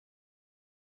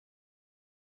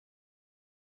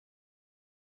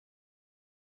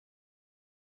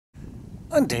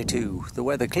And day 2, the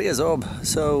weather clears up,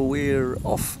 so we're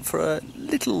off for a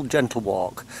little gentle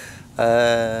walk.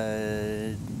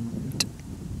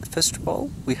 First of all,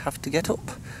 we have to get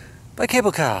up by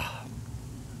cable car.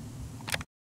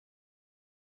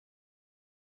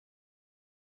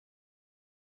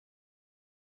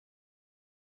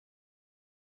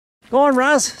 Go on,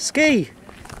 Raz, ski!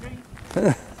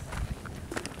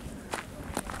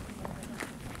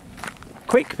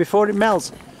 Quick, before it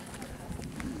melts.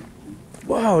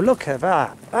 Whoa, look at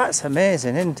that. That's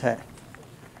amazing, isn't it?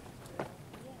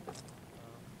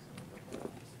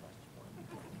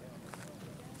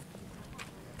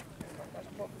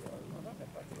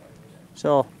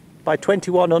 So, by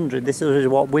 2100, this is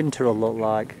what winter will look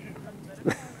like.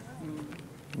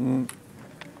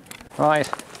 Right.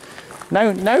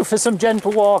 Now for some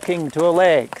gentle walking to a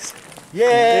lakes.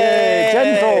 Yay!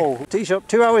 Gentle! Tea shop,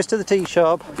 2 hours to the tea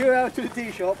shop. 2 hours to the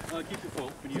tea shop. Keep it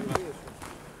full when you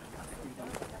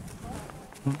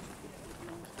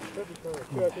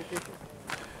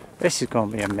This is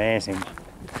going to be amazing.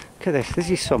 Look at this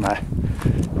is summer.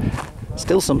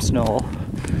 Still some snow.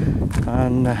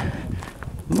 And it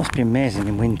must be amazing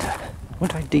in winter. I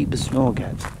wonder how deep the snow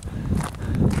gets.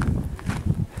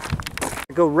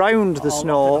 Go round the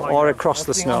snow or across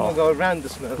the snow? We'll go around the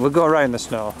snow. We'll go around the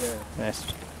snow. Yeah. Yes.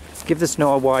 Give the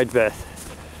snow a wide berth.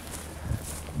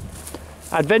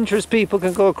 Adventurous people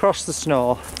can go across the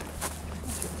snow.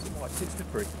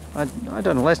 I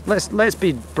don't know. Let's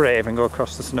be brave and go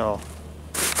across the snow.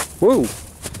 Woo!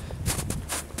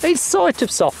 It's sort of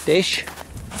softish.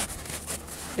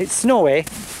 It's snowy.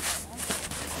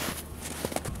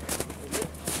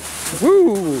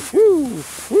 Woo! Woo!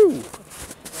 Woo!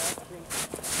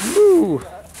 Woo!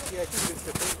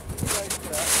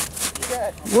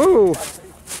 Woo!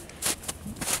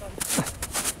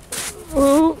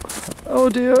 Oh! Oh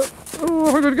dear!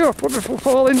 Oh, I'm gonna go! What if we're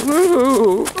falling?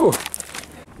 Woo! Oh.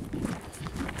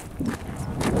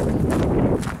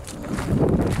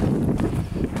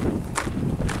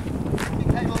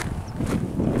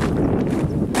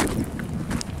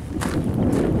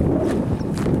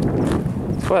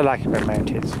 That's what I like about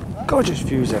mountains. Gorgeous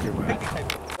views everywhere.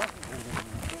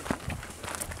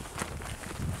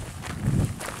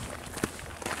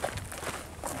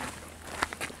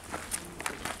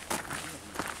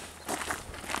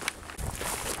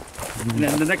 And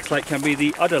then the next lake can be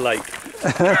the other lake.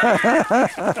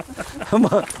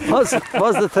 What's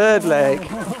the third lake?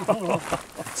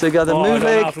 So you got the Moo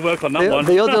Lake, have to work on that one.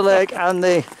 the other lake, and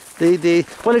the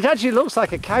well, it actually looks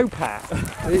like a cow pat.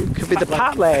 It could be the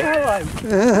Pat Lake.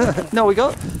 No, we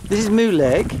got this is Moo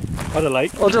Lake, Other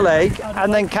lake,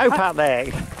 and then Cow Pat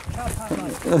Lake.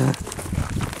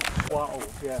 Wow,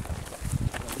 yeah.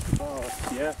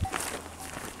 yeah.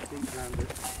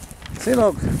 See,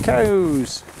 look,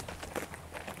 cows,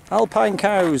 alpine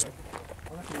cows.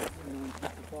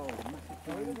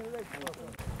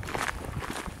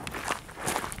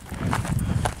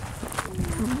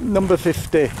 Number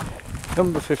 50,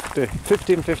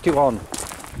 1551.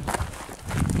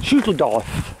 Schuteldorf.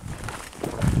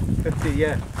 50,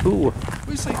 yeah. Ooh,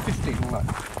 We say 50 or what?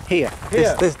 here.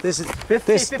 Here. This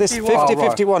 51.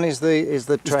 51 is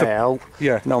the trail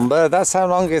Yeah. number. That's how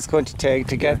long it's going to take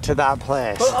to get to that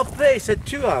place. But up there it said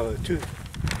 2 hours.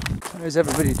 How's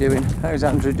everybody doing? How's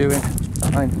Andrew doing?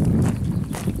 Fine.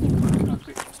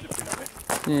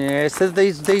 Yeah, so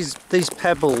these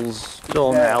pebbles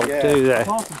don't help, do they?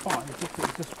 Far from fine,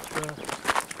 it's just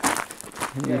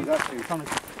Yeah, exactly.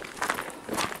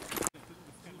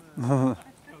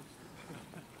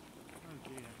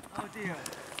 Oh dear.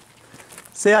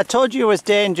 See, I told you it was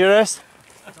dangerous.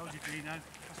 I told you, Dino.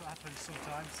 That's what happens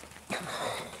sometimes.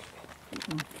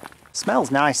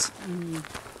 Smells nice.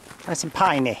 Nice and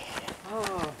piney.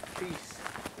 Oh, peace.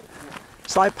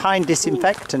 It's like pine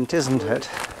disinfectant, isn't it?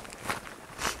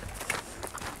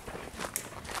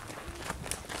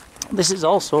 This is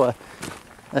also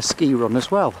a ski run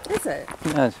as well. Is it?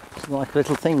 Yeah, it's like a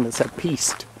little thing that said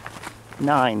Piste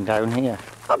 9 down here.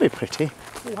 That'd be pretty.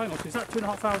 Oh, hang on, is that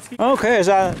 2.5 hours ski? Okay,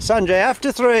 Sanjay,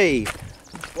 after 3,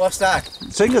 What's that?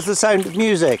 sing us the sound of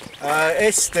music.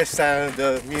 It's the sound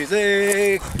of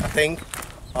music, I think.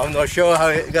 I'm not sure how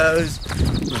it goes.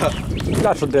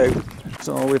 That'll do.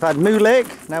 So we've had Moo Lake,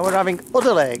 now we're having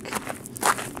Udder Lake.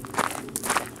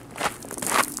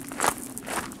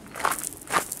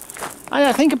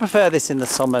 I think I prefer this in the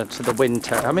summer to the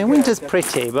winter. I mean, winter's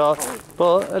pretty, but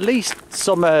at least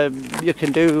summer you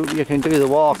can do the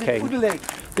walking. Udder Lake.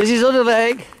 This is Udder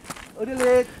Lake. Udder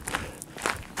Lake.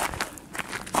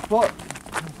 What?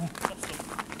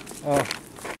 Oh.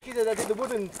 That is the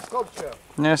wooden sculpture.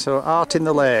 Yeah, so art in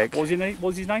the lake. What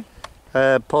was his name?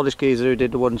 Polish geezer who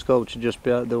did the one sculpture just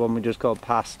the one we just got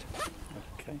past.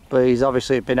 Okay. But he's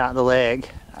obviously been out of the lake.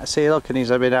 I see, look, and he's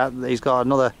been out. He's got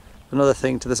another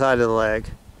thing to the side of the lake.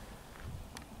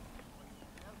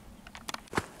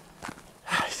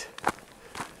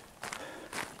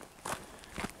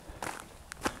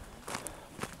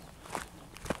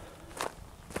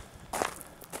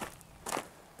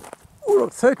 Oh,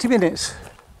 look, 30 minutes.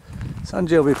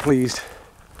 Sanjay will be pleased.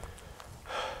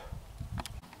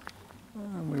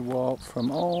 And we walk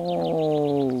from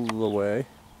all the way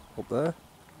up there.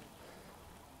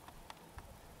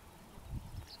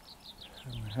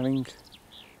 And we're having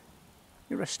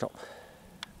a rest stop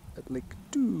at Lake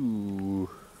 2.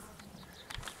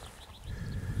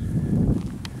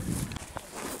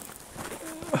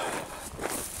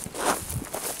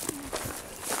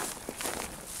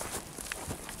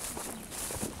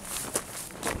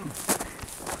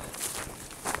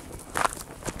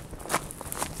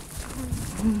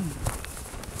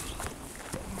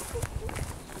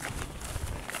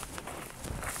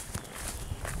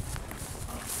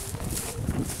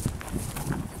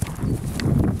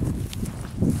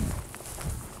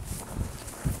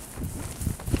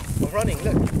 I'm running,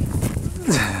 look.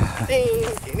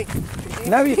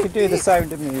 Now you can do the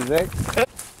sound of music.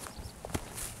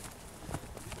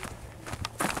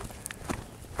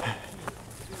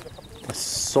 The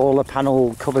solar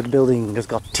panel covered building has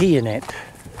got tea in it.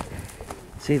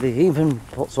 See, they even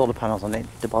put solar panels on it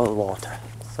to boil water.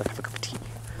 It's like a cup of tea.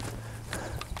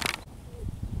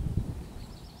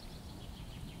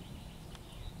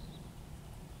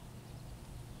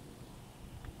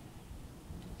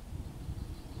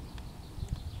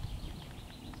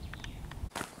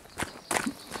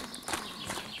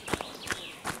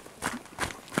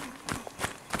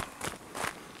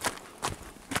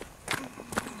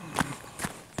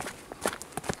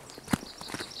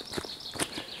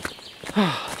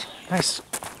 Nice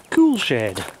cool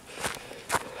shade.